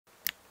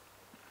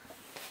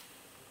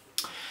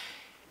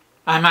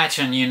I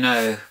imagine you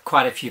know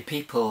quite a few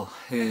people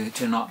who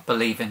do not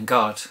believe in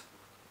God.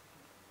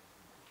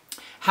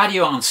 How do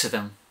you answer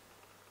them?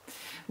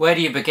 Where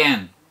do you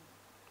begin?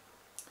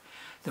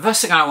 The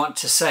first thing I want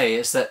to say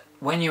is that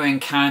when you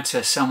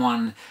encounter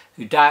someone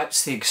who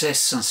doubts the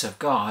existence of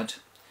God,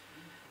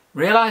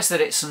 realize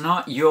that it's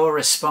not your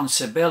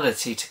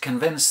responsibility to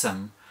convince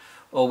them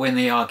or win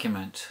the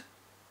argument.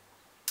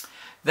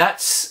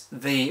 That's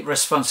the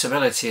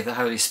responsibility of the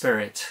Holy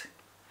Spirit.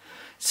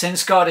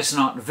 Since God is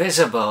not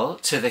visible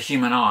to the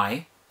human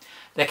eye,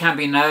 there can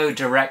be no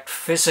direct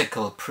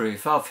physical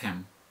proof of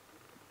him.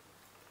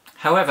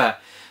 However,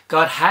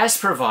 God has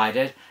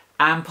provided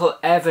ample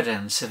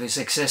evidence of his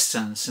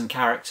existence and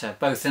character,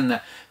 both in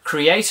the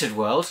created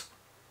world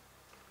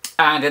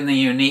and in the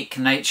unique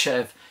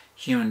nature of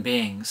human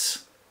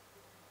beings.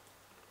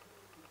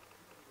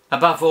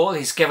 Above all,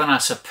 he's given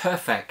us a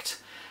perfect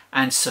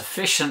and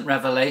sufficient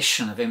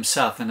revelation of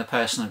himself in the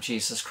person of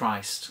Jesus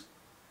Christ.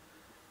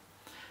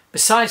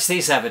 Besides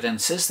these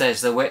evidences,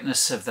 there's the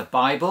witness of the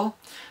Bible,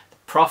 the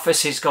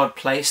prophecies God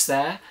placed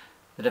there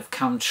that have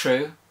come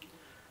true,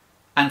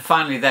 and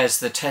finally there's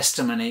the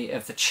testimony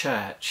of the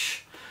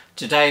church.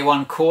 Today,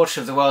 1/4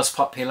 of the world's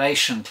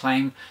population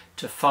claim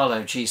to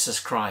follow Jesus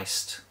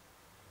Christ.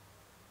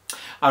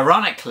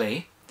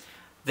 Ironically,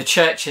 the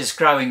church is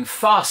growing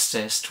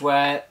fastest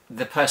where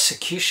the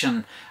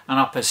persecution and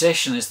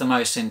opposition is the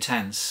most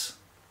intense.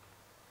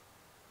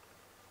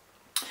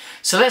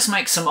 So let's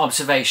make some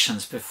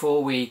observations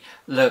before we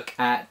look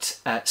at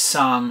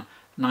Psalm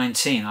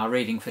 19, our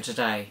reading for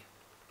today.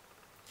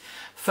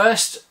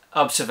 First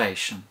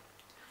observation.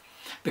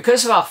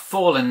 Because of our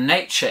fallen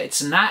nature,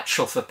 it's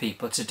natural for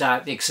people to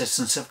doubt the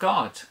existence of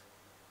God.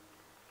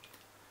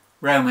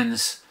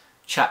 Romans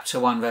chapter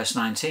 1 verse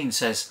 19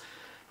 says,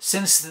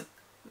 "Since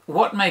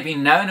what may be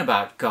known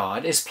about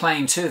God is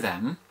plain to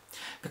them,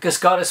 because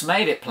God has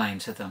made it plain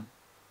to them.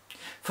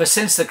 For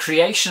since the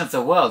creation of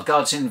the world,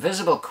 God's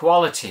invisible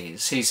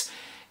qualities, his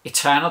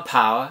eternal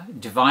power,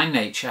 divine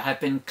nature,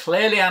 have been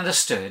clearly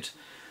understood,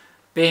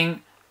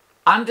 being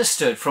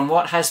understood from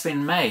what has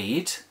been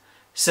made,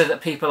 so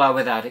that people are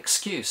without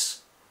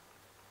excuse."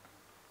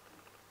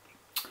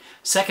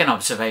 Second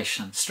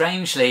observation.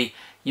 Strangely,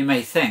 you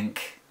may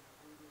think,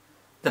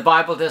 the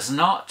Bible does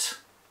not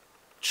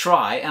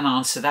try and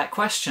answer that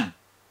question.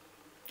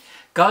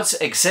 God's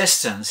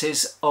existence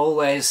is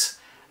always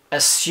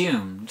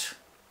assumed.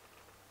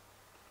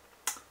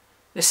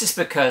 This is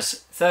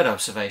because, third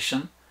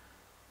observation,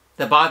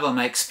 the Bible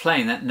makes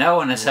plain that no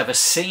one has ever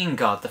seen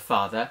God the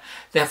Father,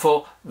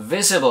 therefore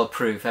visible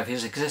proof of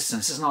his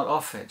existence is not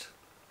offered.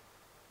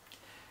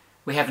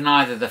 We have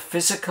neither the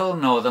physical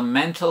nor the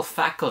mental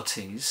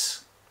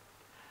faculties,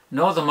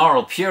 nor the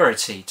moral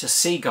purity to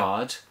see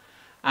God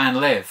and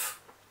live.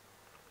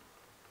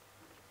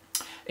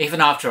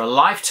 Even after a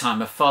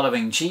lifetime of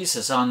following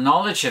Jesus, our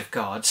knowledge of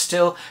God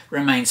still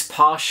remains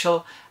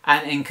partial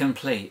and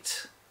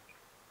incomplete.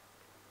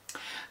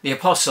 The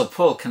Apostle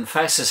Paul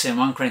confesses in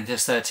 1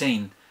 Corinthians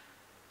 13,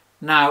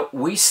 "Now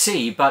we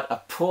see but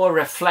a poor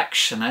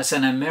reflection as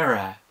in a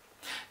mirror.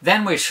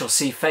 Then we shall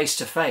see face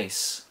to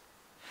face.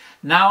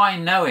 Now I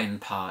know in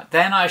part,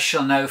 then I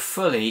shall know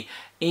fully,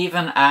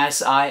 even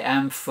as I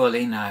am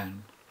fully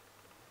known."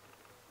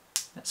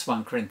 That's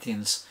 1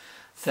 Corinthians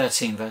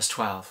 13 verse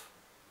 12.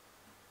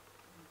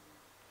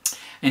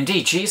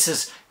 Indeed,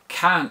 Jesus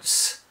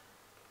counts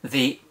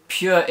the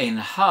pure in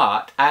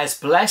heart as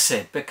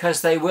blessed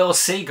because they will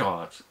see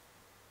God.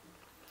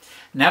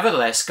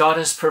 Nevertheless, God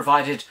has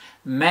provided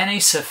many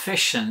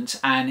sufficient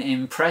and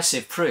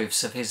impressive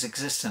proofs of his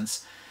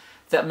existence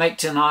that make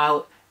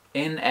denial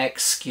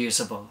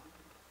inexcusable.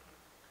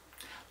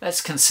 Let's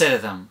consider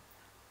them,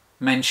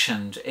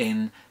 mentioned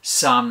in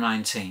Psalm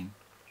 19.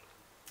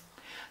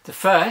 The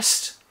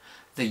first,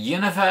 the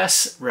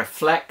universe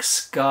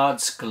reflects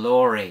God's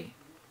glory.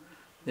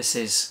 This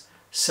is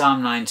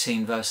Psalm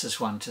 19 verses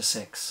 1 to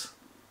 6.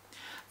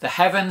 "The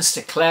heavens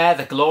declare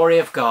the glory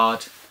of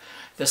God.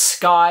 The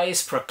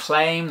skies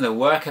proclaim the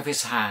work of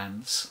his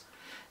hands.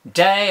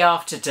 Day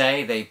after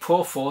day they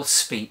pour forth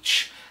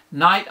speech.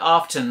 Night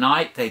after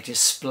night they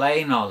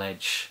display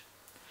knowledge.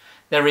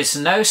 There is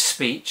no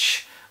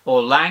speech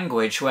or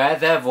language where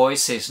their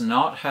voice is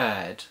not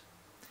heard.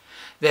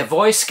 Their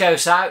voice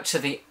goes out to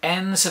the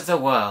ends of the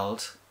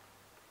world.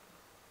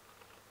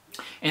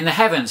 In the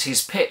heavens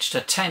he's pitched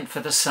a tent for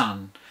the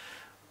sun,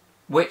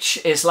 which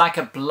is like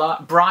a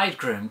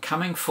bridegroom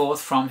coming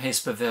forth from his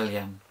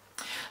pavilion,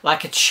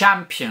 like a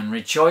champion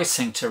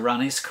rejoicing to run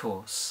his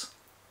course.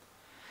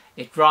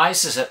 It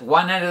rises at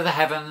one end of the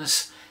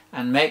heavens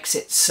and makes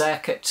its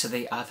circuit to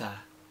the other.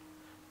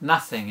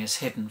 Nothing is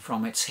hidden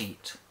from its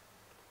heat."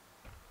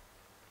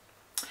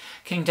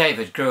 King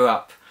David grew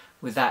up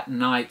with that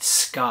night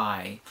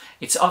sky.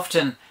 It's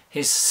often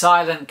his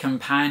silent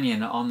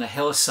companion on the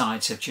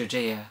hillsides of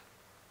Judea.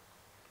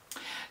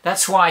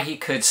 That's why he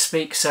could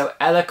speak so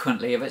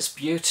eloquently of its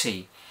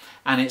beauty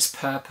and its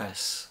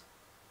purpose.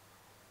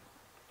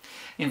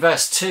 In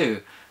verse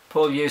 2,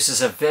 Paul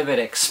uses a vivid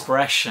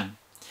expression,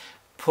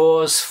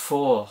 pours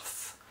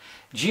forth.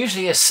 It's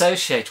usually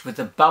associated with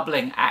the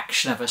bubbling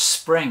action of a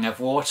spring of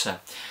water.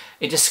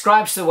 It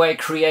describes the way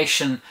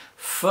creation,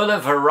 full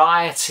of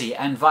variety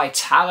and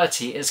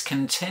vitality, is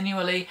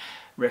continually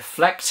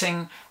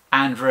reflecting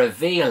and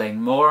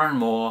revealing more and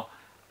more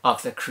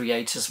of the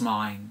Creator's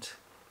mind.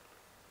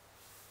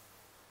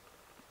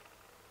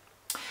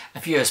 A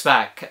few years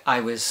back,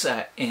 I was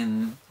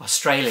in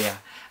Australia,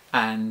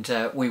 and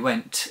we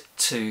went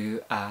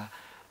to a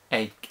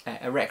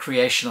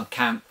recreational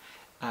camp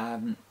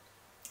in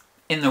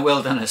the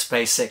wilderness,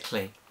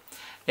 basically.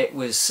 It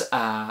was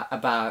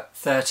about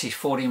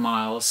 30-40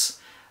 miles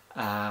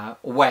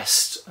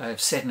west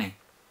of Sydney,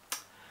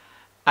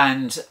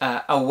 and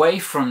away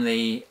from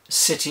the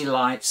city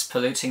lights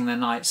polluting the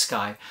night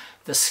sky.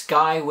 The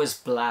sky was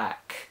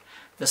black,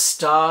 the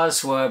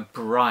stars were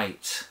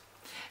bright.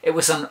 It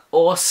was an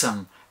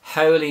awesome,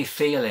 holy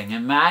feeling,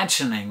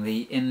 imagining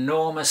the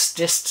enormous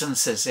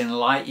distances in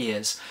light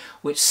years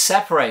which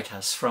separate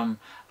us from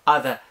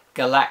other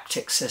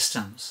galactic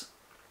systems.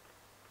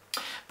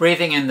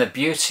 Breathing in the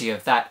beauty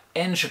of that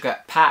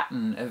intricate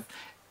pattern of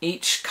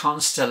each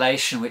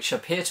constellation, which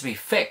appear to be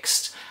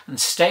fixed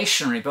and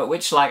stationary, but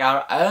which, like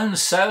our own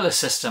solar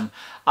system,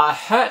 are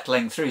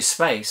hurtling through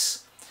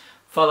space,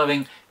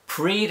 following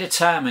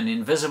predetermined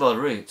invisible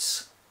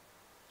routes.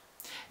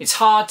 It's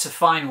hard to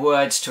find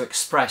words to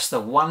express the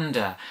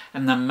wonder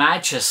and the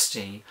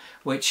majesty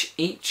which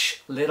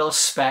each little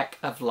speck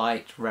of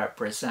light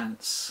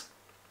represents.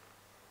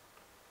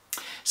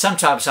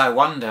 Sometimes I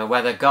wonder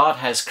whether God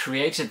has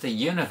created the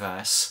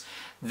universe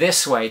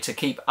this way to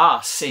keep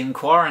us in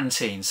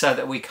quarantine so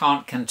that we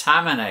can't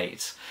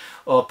contaminate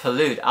or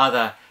pollute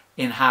other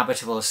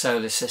inhabitable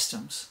solar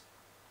systems.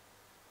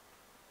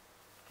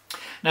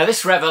 Now,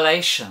 this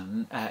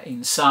revelation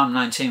in Psalm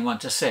 19,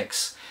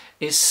 1-6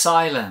 is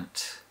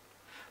silent,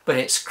 but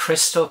it's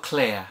crystal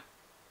clear.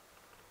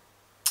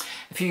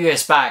 A few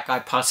years back, I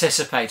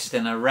participated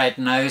in a Red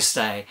Nose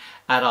Day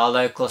at our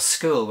local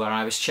school where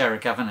I was chair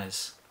of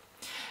governors.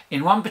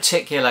 In one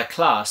particular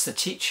class, the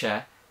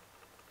teacher,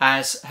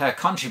 as her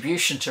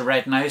contribution to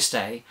Red Nose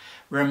Day,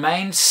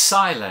 remained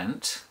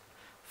silent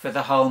for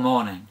the whole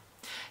morning.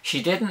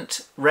 She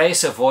didn't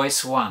raise her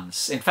voice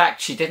once. In fact,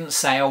 she didn't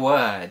say a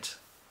word.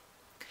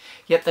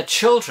 Yet the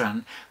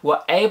children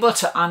were able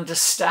to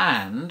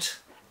understand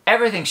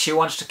everything she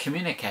wanted to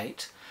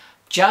communicate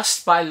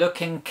just by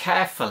looking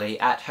carefully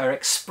at her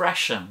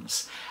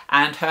expressions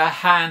and her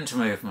hand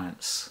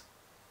movements.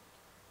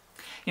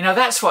 You know,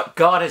 that's what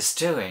God is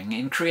doing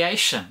in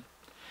creation,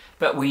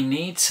 but we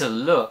need to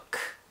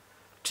look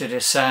to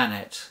discern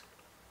it.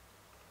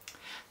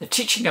 The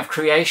teaching of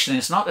creation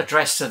is not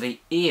addressed to the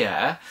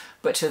ear,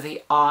 but to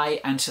the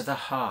eye and to the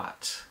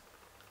heart.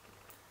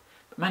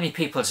 But many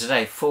people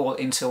today fall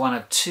into one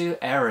of two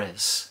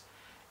errors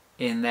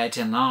in their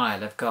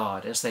denial of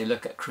God as they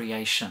look at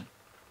creation.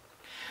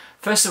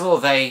 First of all,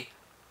 they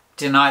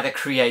deny the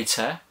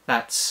Creator,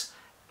 that's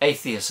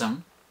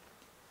atheism,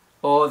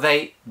 or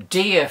they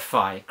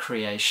deify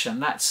creation,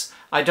 that's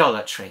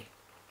idolatry.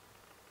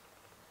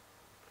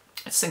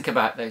 Let's think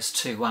about those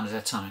two one at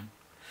a time.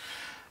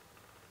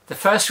 The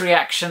first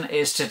reaction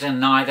is to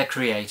deny the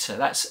Creator,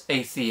 that's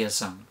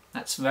atheism.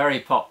 That's very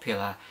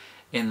popular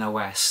in the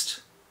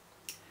West.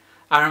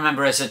 I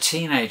remember as a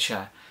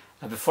teenager,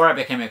 before I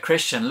became a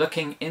Christian,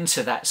 looking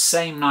into that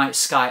same night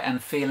sky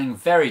and feeling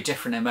very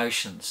different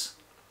emotions.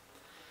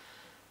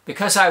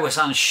 Because I was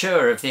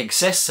unsure of the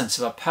existence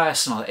of a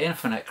personal,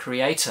 infinite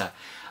Creator,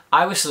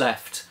 I was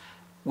left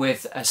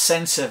with a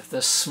sense of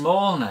the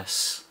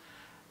smallness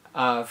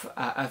of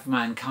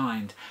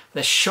mankind,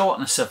 the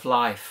shortness of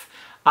life,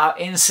 our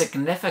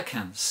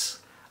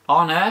insignificance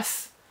on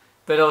earth,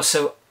 but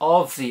also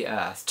of the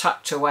earth,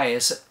 tucked away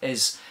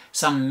as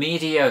some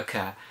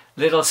mediocre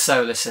little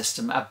solar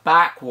system, a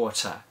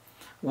backwater,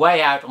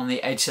 way out on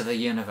the edge of the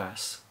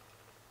universe.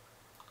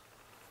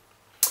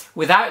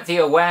 Without the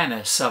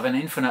awareness of an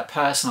infinite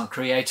personal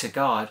Creator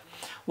God,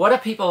 what are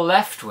people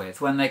left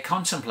with when they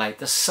contemplate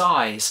the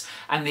size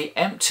and the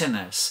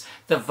emptiness,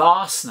 the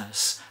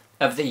vastness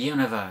of the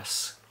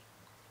universe?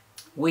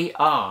 We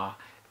are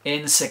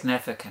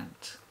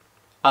insignificant,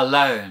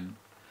 alone,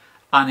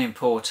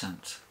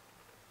 unimportant.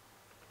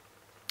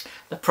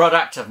 The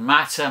product of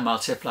matter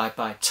multiplied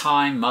by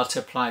time,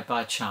 multiplied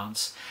by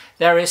chance.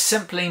 There is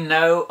simply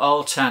no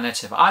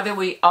alternative. Either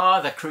we are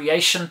the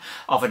creation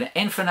of an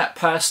infinite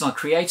personal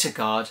Creator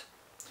God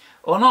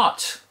or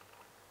not.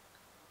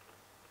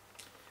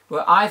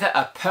 We're either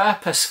a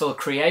purposeful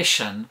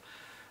creation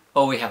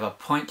or we have a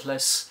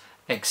pointless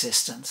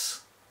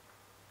existence.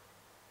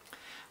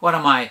 One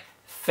of my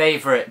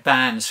favourite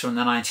bands from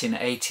the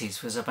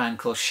 1980s was a band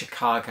called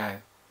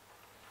Chicago.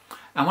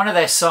 And one of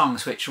their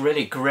songs which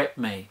really gripped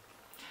me,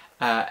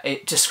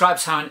 it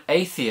describes how an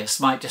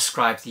atheist might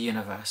describe the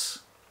universe.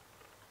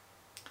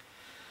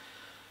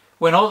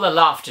 When all the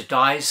laughter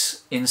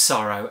dies in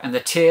sorrow and the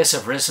tears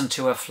have risen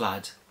to a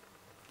flood,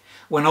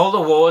 when all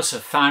the wars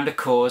have found a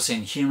cause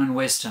in human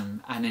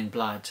wisdom and in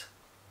blood,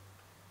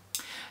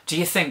 do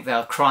you think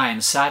they'll cry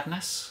in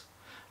sadness?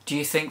 Do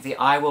you think the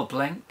eye will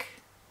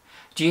blink?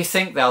 Do you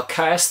think they'll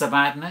curse the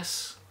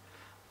madness?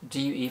 Do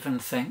you even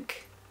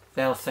think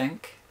they'll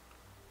think?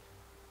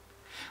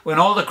 When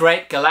all the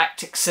great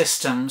galactic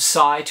systems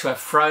sigh to a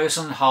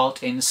frozen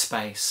halt in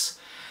space,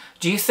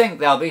 do you think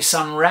there'll be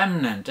some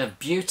remnant of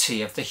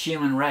beauty of the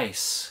human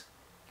race?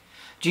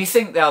 Do you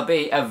think there'll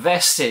be a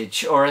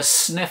vestige or a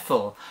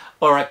sniffle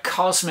or a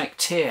cosmic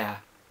tear?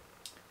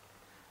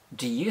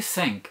 Do you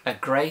think a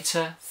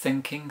greater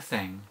thinking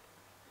thing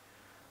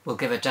will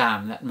give a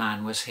damn that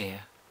man was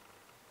here?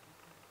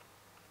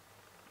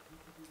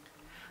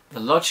 The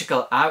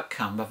logical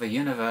outcome of a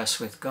universe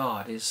with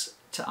God is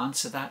to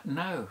answer that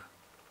no.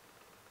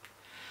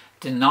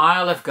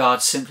 Denial of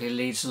God simply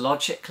leads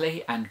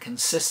logically and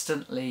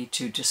consistently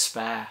to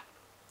despair.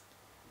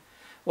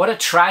 What a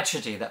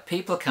tragedy that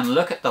people can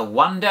look at the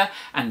wonder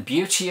and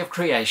beauty of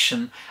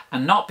creation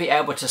and not be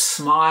able to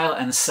smile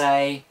and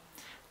say,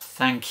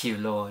 "Thank you,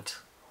 Lord."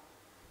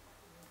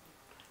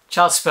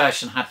 Charles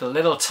Spurgeon had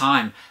little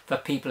time for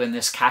people in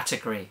this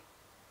category.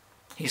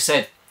 He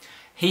said,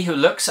 "He who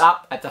looks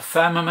up at the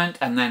firmament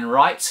and then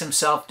writes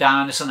himself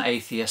down as an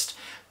atheist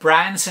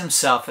brands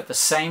himself at the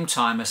same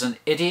time as an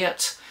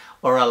idiot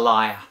or a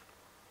liar."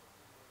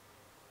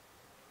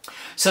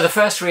 So the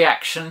first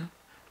reaction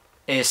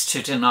is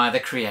to deny the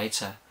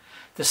Creator.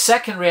 The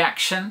second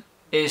reaction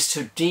is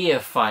to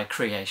deify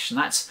creation.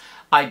 That's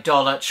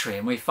idolatry,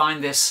 and we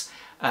find this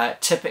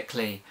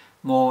typically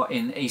more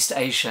in East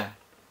Asia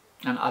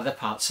and other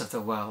parts of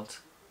the world.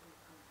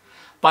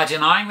 By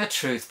denying the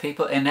truth,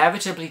 people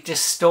inevitably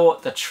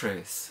distort the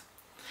truth.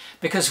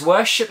 Because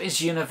worship is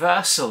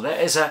universal. There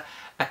is a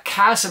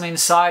chasm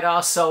inside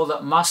our soul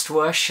that must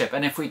worship.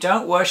 And if we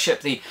don't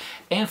worship the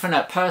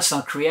infinite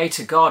personal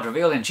creator God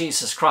revealed in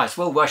Jesus Christ,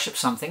 we'll worship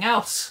something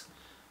else.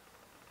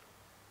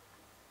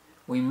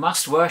 We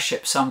must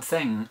worship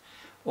something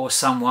or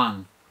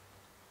someone.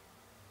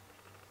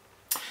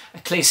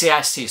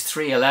 Ecclesiastes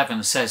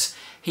 3:11 says,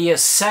 "He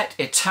has set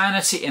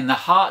eternity in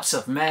the hearts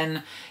of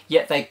men,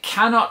 yet they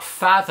cannot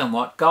fathom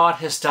what God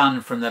has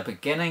done from the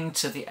beginning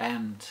to the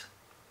end."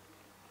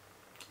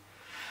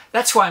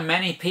 That's why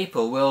many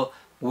people will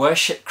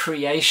worship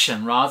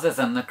creation rather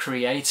than the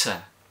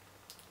Creator.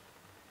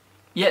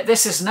 Yet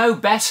this is no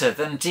better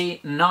than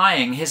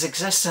denying his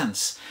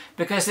existence,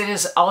 because it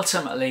is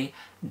ultimately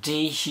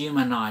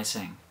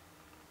dehumanizing.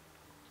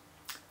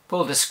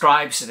 Paul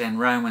describes it in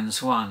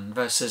Romans 1,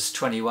 verses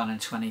 21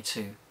 and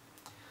 22.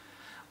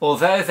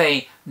 "Although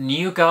they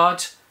knew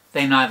God,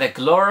 they neither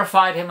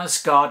glorified him as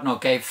God nor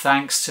gave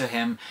thanks to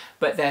him,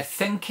 but their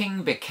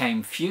thinking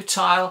became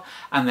futile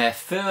and their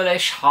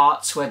foolish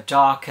hearts were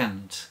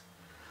darkened.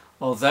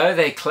 Although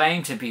they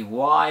claimed to be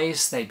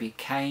wise, they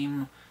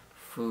became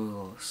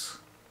fools."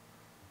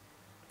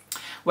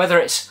 Whether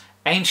it's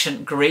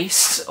ancient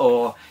Greece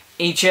or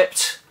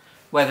Egypt,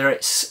 whether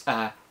it's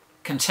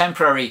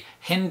contemporary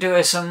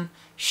Hinduism,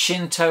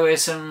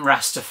 Shintoism,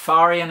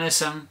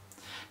 Rastafarianism,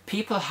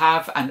 people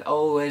have and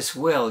always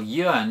will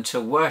yearn to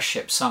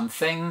worship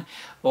something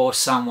or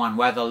someone,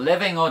 whether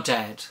living or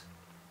dead.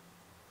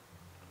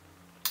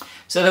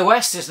 So the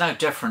West is no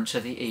different to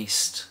the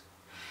East.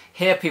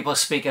 Here people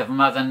speak of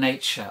Mother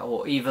Nature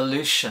or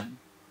evolution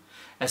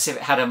as if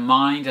it had a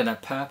mind and a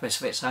purpose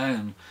of its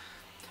own.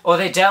 Or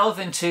they delve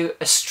into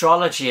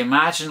astrology,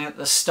 imagining that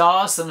the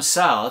stars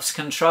themselves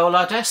control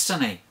our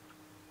destiny.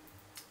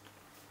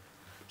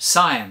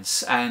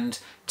 Science and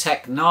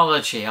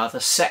technology are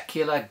the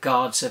secular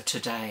gods of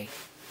today.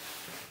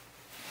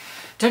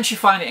 Don't you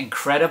find it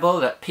incredible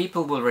that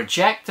people will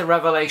reject the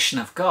revelation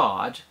of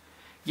God,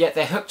 yet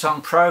they're hooked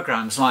on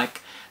programs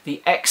like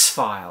the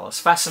X-Files,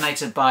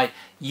 fascinated by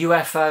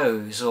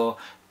UFOs or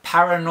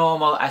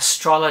paranormal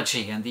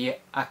astrology and the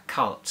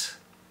occult?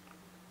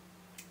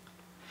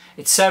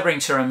 It's sobering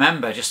to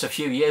remember just a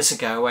few years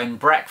ago when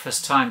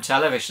breakfast time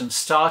television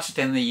started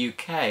in the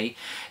UK,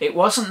 it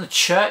wasn't the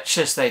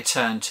churches they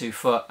turned to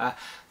for a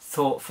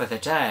thought for the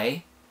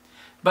day,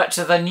 but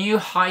to the new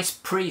high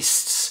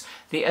priests,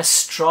 the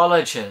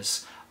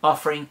astrologers,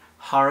 offering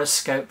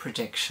horoscope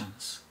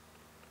predictions.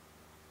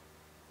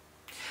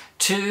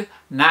 Two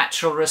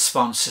natural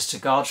responses to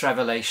God's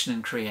revelation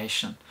in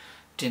creation: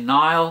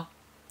 denial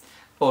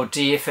or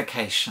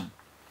deification.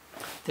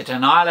 The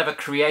denial of a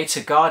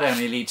creator God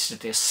only leads to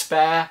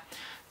despair.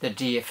 The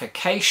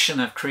deification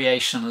of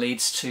creation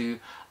leads to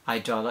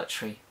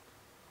idolatry.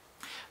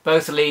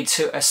 Both lead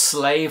to a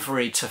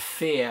slavery to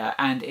fear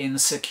and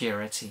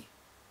insecurity.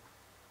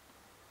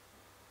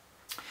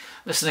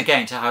 Listen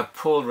again to how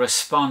Paul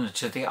responded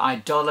to the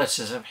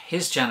idolaters of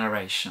his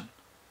generation.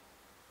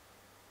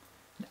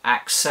 In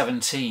Acts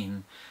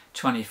 17,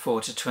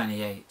 24 to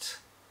 28.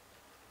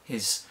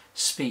 His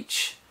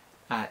speech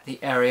at the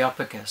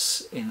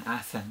Areopagus in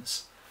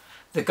Athens.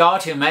 "The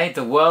God who made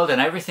the world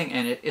and everything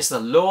in it is the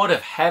Lord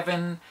of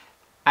heaven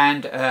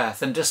and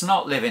earth, and does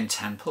not live in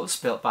temples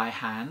built by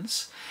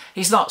hands.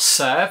 He's not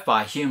served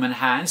by human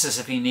hands as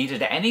if he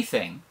needed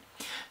anything,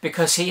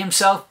 because he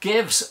himself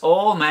gives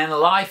all men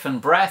life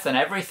and breath and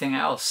everything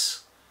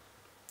else.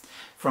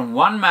 From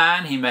one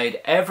man he made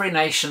every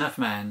nation of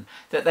men,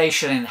 that they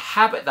should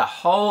inhabit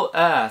the whole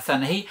earth,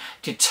 and he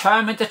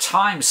determined the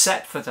time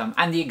set for them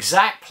and the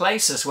exact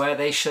places where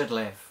they should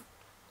live.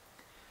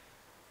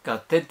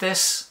 God did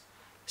this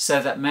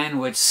so that men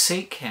would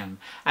seek him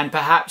and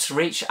perhaps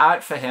reach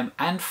out for him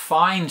and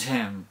find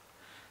him,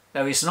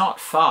 though he's not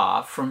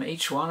far from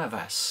each one of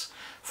us.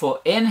 For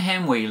in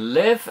him we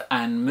live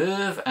and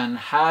move and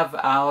have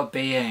our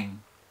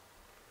being.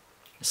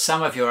 As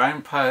some of your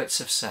own poets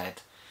have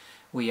said,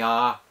 we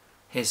are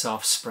his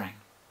offspring.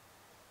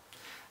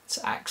 It's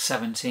Acts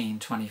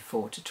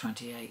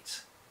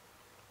 17:24-28.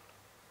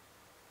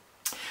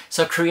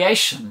 So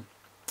creation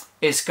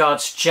is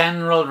God's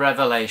general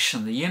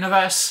revelation. The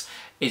universe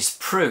is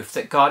proof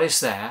that God is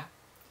there,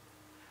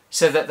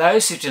 so that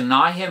those who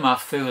deny him are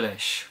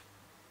foolish.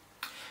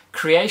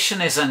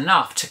 Creation is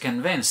enough to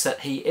convince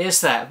that he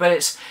is there, but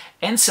it's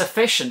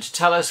insufficient to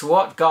tell us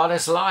what God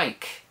is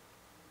like,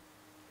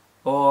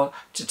 or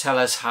to tell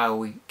us how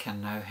we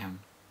can know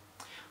him.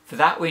 For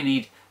that we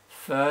need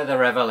further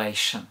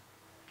revelation.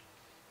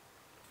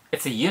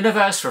 If the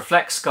universe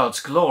reflects God's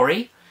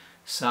glory,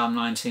 Psalm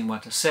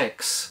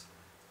 19:1-6,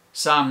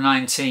 Psalm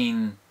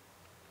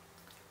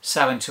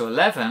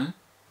 19:7-11,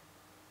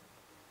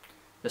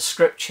 the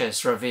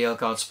scriptures reveal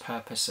God's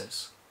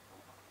purposes.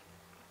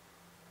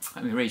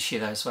 Let me read to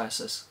you those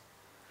verses.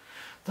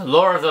 The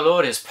law of the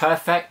Lord is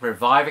perfect,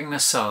 reviving the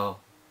soul.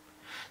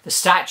 The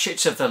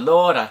statutes of the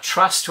Lord are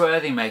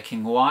trustworthy,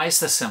 making wise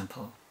the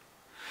simple.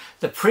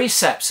 The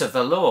precepts of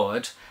the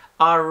Lord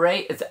are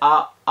right,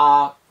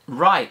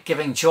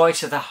 giving joy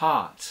to the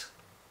heart.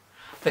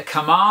 The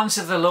commands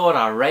of the Lord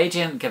are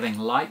radiant, giving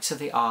light to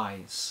the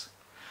eyes.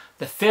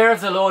 The fear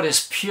of the Lord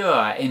is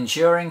pure,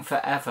 enduring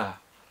forever.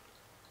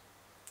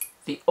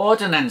 The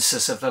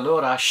ordinances of the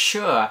Lord are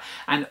sure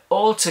and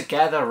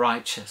altogether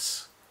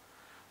righteous.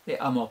 They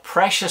are more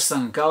precious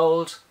than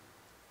gold,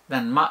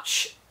 than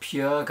much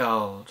pure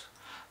gold.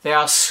 They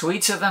are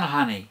sweeter than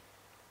honey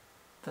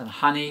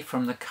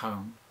from the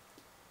comb.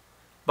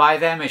 By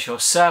them is your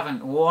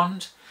servant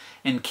warned.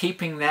 In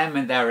keeping them,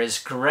 and there is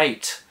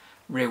great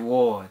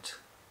reward.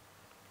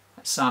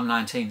 That's Psalm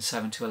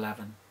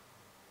 19:7-11.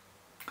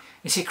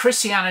 You see,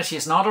 Christianity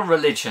is not a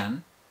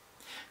religion.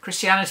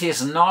 Christianity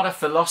is not a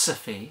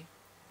philosophy.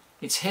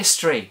 It's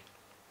history.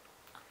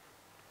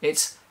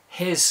 It's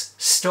his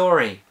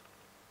story.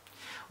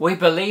 We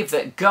believe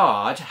that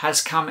God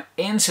has come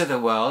into the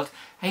world.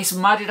 He's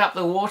muddied up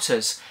the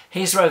waters.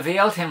 He's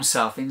revealed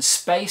himself in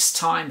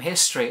space-time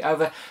history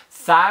over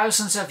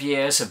thousands of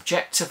years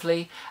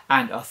objectively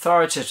and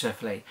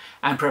authoritatively,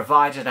 and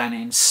provided an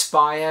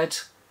inspired,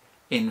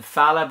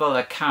 infallible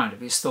account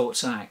of his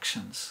thoughts and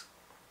actions.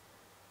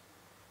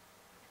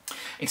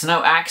 It's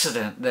no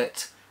accident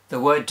that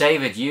the word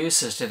David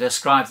uses to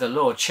describe the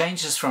Lord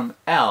changes from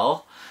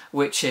El,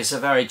 which is a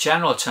very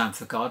general term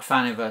for God,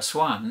 found in verse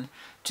 1,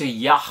 to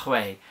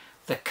Yahweh,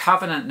 the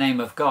covenant name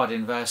of God,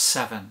 in verse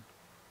 7.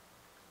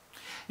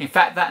 In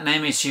fact, that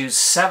name is used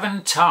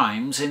 7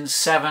 times in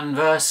 7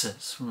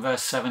 verses, from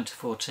verse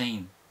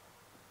 7-14.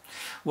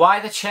 Why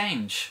the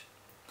change?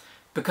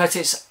 Because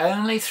it's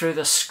only through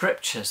the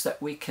scriptures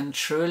that we can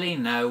truly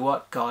know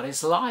what God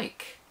is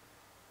like.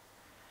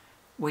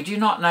 We do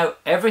not know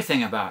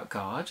everything about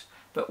God,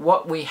 but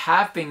what we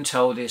have been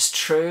told is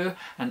true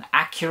and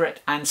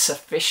accurate and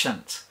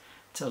sufficient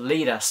to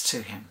lead us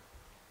to him.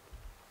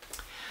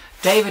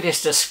 David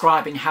is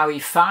describing how he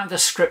found the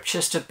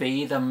scriptures to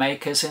be the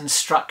Maker's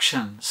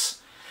instructions,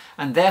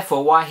 and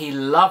therefore why he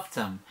loved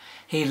them.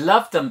 He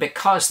loved them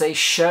because they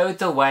showed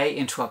the way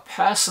into a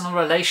personal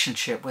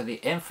relationship with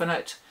the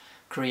infinite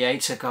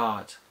Creator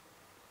God.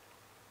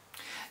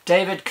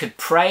 David could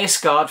praise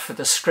God for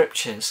the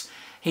scriptures.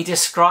 He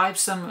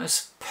describes them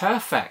as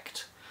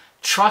perfect,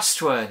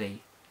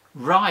 trustworthy,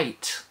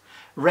 right,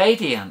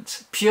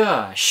 radiant,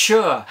 pure,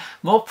 sure,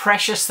 more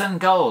precious than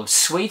gold,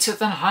 sweeter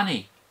than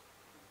honey.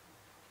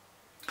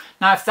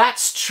 Now, if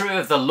that's true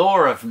of the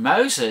law of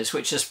Moses,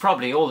 which is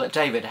probably all that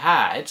David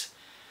had,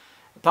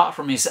 apart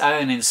from his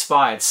own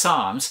inspired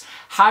psalms,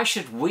 how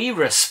should we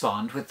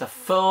respond with the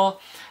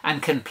full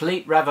and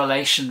complete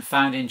revelation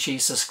found in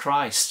Jesus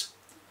Christ?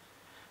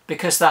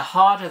 Because the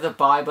heart of the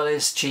Bible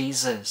is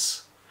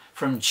Jesus,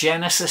 from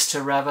Genesis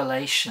to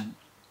Revelation.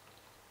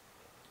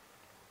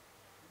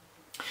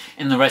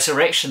 In the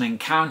resurrection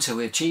encounter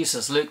with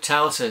Jesus, Luke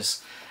tells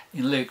us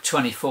in Luke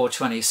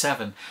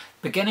 24:27,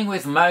 beginning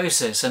with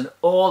Moses and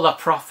all the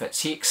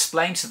prophets, he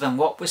explained to them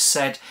what was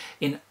said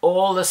in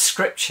all the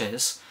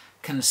scriptures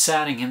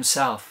concerning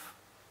himself.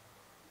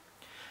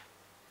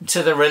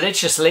 To the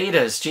religious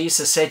leaders,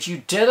 Jesus said,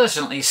 you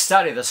diligently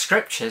study the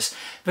scriptures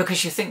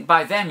because you think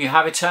by them you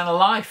have eternal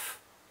life.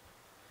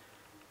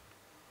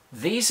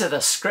 These are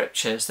the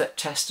scriptures that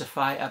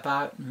testify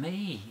about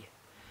me,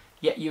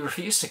 yet you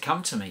refuse to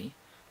come to me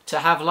to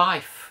have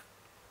life.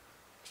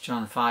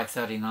 John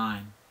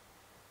 5:39.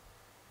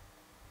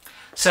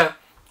 So,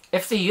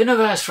 if the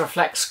universe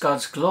reflects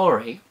God's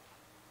glory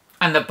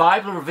and the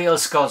Bible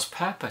reveals God's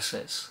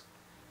purposes,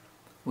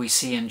 we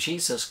see in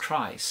Jesus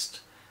Christ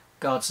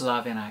God's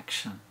love in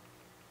action.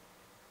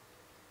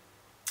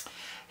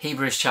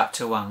 Hebrews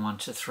chapter 1,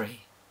 1-3.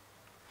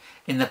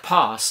 In the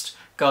past,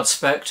 God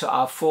spoke to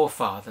our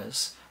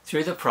forefathers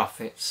through the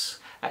prophets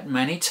at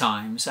many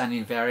times and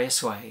in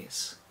various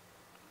ways.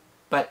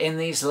 But in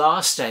these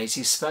last days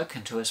he's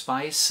spoken to us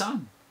by his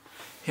Son,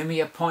 whom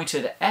he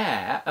appointed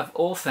heir of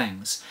all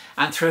things,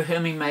 and through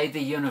whom he made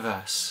the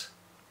universe.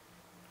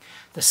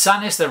 The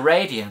Son is the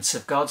radiance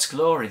of God's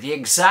glory, the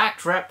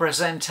exact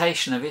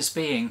representation of his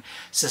being,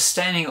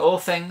 sustaining all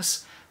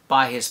things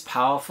by his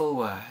powerful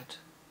word.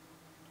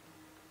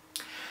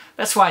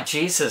 That's why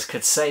Jesus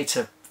could say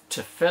to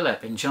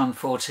Philip in John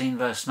 14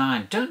 verse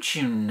 9, "Don't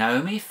you know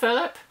me,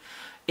 Philip,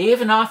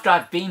 even after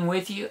I've been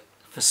with you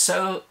for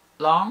so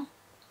long?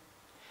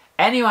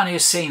 Anyone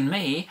who's seen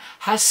me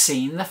has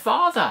seen the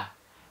Father.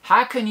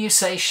 How can you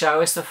say,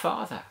 'Show us the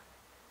Father'?"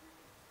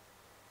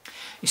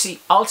 You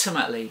see,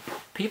 ultimately,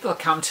 people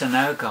come to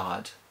know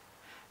God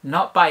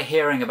not by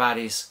hearing about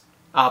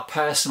our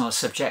personal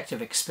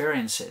subjective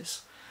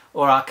experiences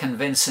or our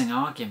convincing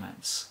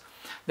arguments.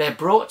 They're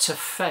brought to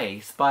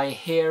faith by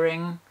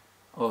hearing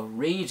or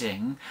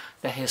reading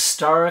the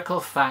historical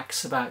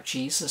facts about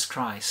Jesus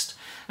Christ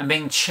and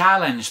being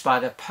challenged by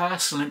the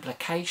personal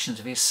implications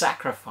of his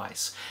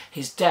sacrifice,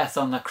 his death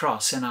on the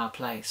cross in our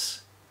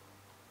place.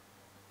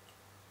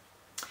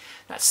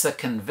 That's the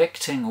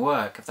convicting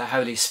work of the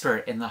Holy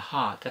Spirit in the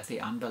heart of the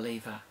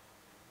unbeliever.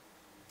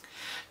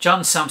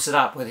 John sums it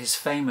up with his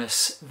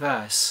famous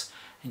verse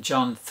in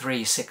John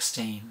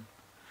 3:16.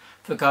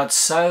 "For God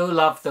so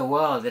loved the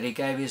world that he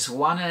gave his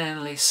one and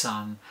only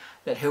Son,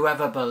 that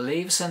whoever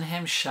believes in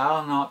him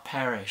shall not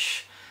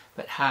perish,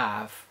 but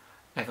have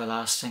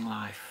everlasting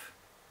life."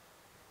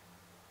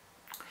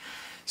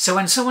 So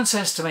when someone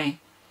says to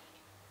me,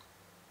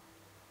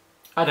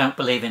 "I don't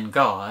believe in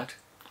God,"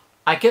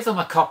 I give them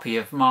a copy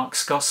of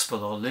Mark's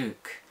Gospel or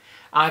Luke.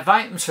 I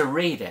invite them to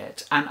read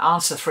it and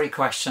answer 3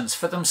 questions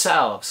for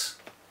themselves.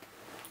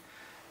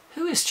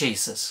 Who is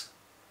Jesus?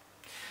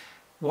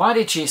 Why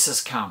did Jesus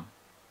come?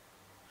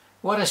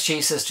 What does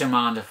Jesus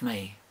demand of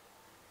me?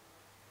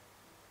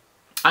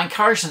 I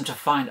encourage them to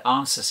find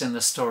answers in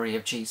the story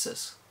of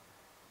Jesus.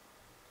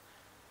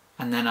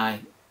 And then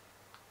I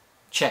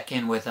check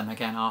in with them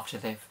again after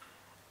they've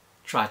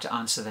tried to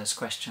answer those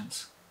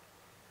questions.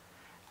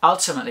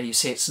 Ultimately, you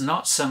see, it's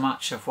not so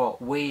much of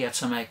what we are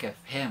to make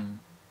of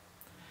him,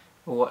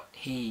 or what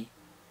he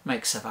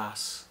makes of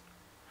us.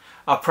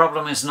 Our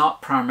problem is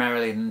not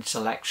primarily an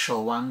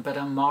intellectual one, but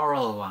a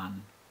moral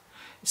one.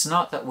 It's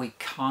not that we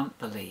can't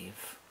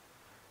believe,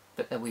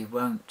 but that we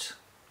won't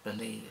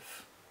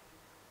believe.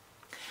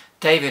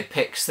 David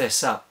picks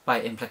this up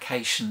by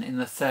implication in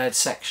the 3rd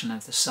section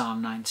of the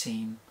Psalm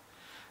 19,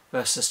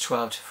 verses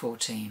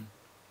 12-14.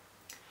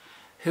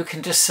 "Who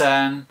can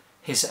discern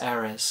his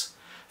errors?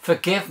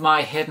 Forgive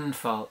my hidden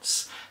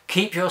faults.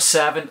 Keep your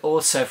servant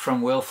also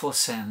from willful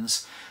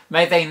sins.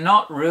 May they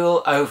not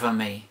rule over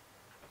me.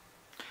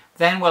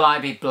 Then will I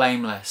be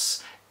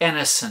blameless,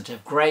 innocent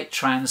of great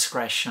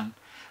transgression.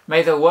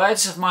 May the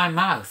words of my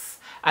mouth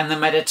and the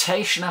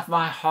meditation of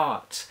my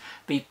heart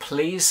be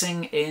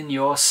pleasing in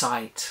your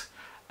sight,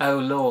 O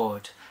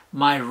Lord,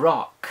 my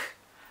rock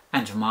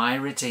and my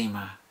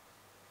Redeemer."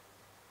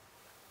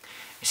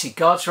 You see,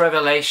 God's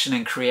revelation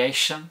in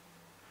creation,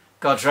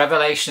 God's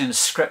revelation in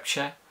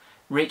Scripture,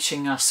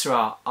 reaching us through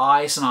our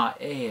eyes and our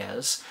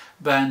ears,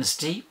 burns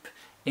deep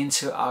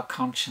into our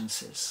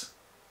consciences.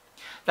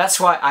 That's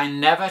why I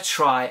never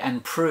try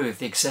and prove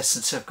the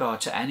existence of God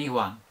to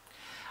anyone.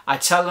 I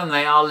tell them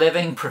they are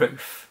living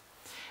proof.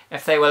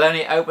 If they will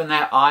only open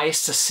their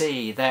eyes to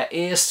see, their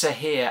ears to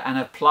hear, and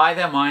apply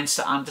their minds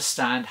to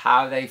understand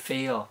how they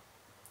feel.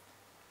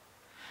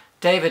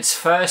 David's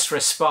first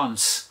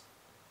response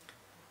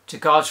to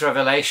God's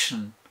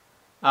revelation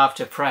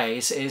after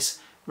praise is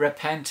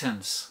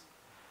repentance.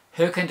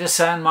 "Who can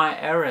discern my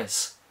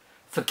errors?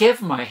 Forgive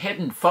my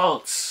hidden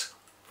faults."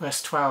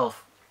 Verse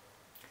 12.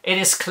 It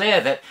is clear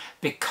that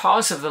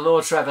because of the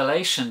Lord's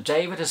revelation,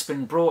 David has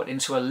been brought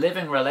into a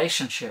living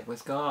relationship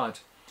with God.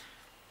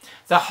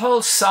 The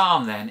whole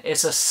psalm then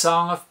is a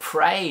song of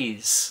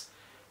praise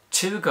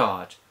to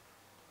God.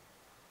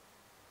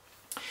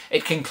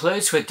 It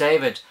concludes with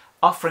David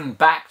offering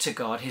back to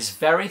God his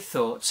very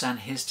thoughts and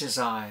his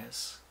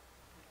desires.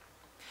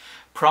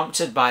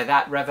 Prompted by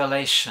that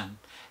revelation,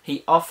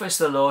 he offers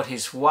the Lord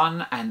his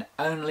one and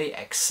only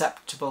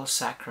acceptable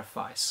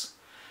sacrifice,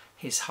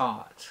 his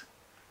heart,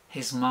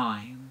 his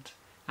mind,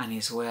 and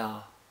his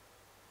will.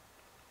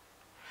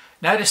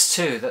 Notice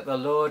too that the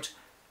Lord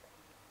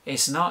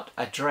is not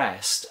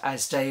addressed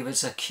as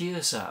David's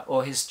accuser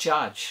or his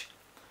judge,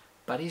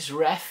 but his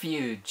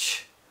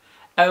refuge.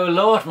 "O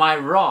Lord, my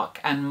rock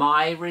and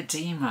my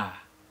Redeemer."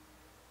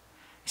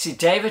 You see,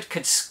 David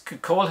could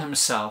call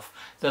himself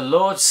the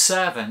Lord's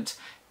servant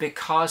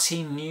because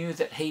he knew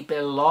that he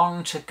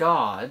belonged to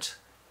God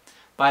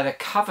by the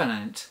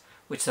covenant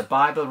which the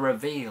Bible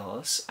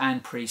reveals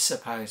and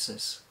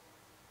presupposes.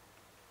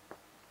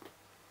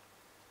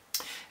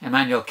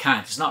 Immanuel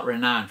Kant is not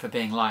renowned for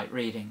being light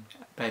reading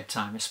at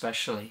bedtime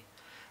especially,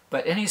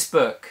 but in his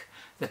book,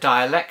 The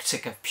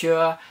Dialectic of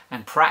Pure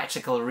and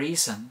Practical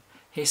Reason,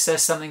 he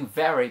says something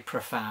very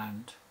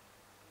profound.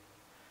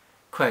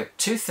 Quote,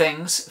 "Two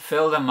things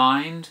fill the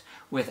mind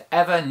with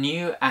ever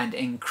new and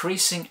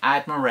increasing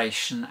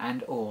admiration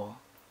and awe: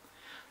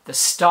 the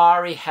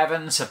starry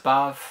heavens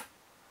above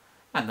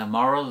and the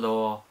moral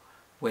law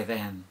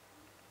within."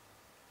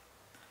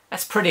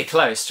 That's pretty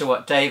close to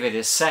what David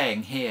is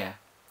saying here.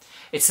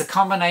 It's the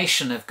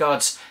combination of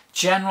God's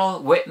general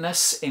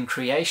witness in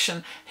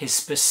creation, his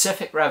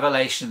specific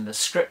revelation in the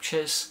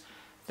scriptures,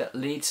 that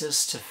leads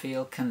us to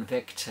feel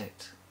convicted.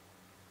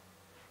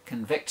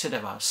 Convicted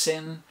of our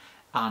sin,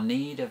 our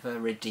need of a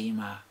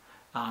Redeemer,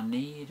 our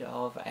need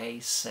of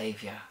a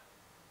Saviour.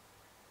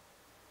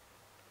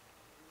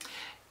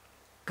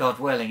 God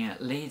willing,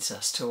 it leads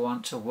us to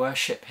want to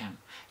worship him,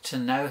 to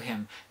know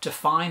him, to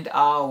find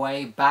our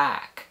way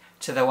back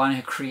to the one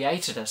who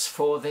created us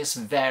for this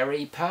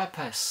very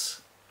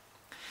purpose,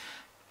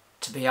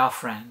 to be our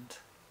friend.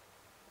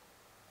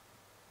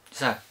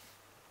 So,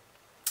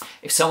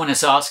 if someone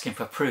is asking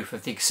for proof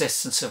of the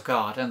existence of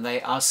God and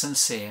they are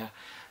sincere,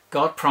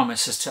 God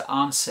promises to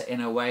answer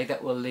in a way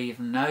that will leave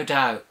no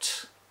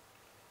doubt.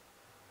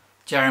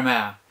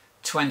 Jeremiah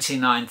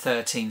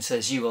 29:13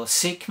 says, "You will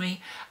seek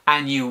me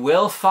and you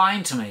will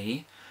find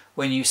me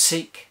when you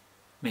seek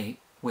me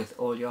with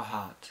all your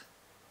heart."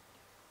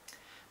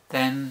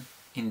 Then,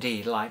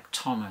 indeed, like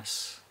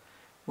Thomas,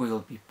 we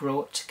will be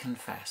brought to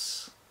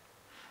confess,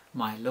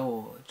 "My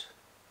Lord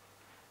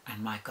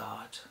and my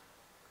God."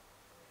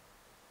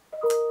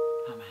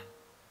 Amen.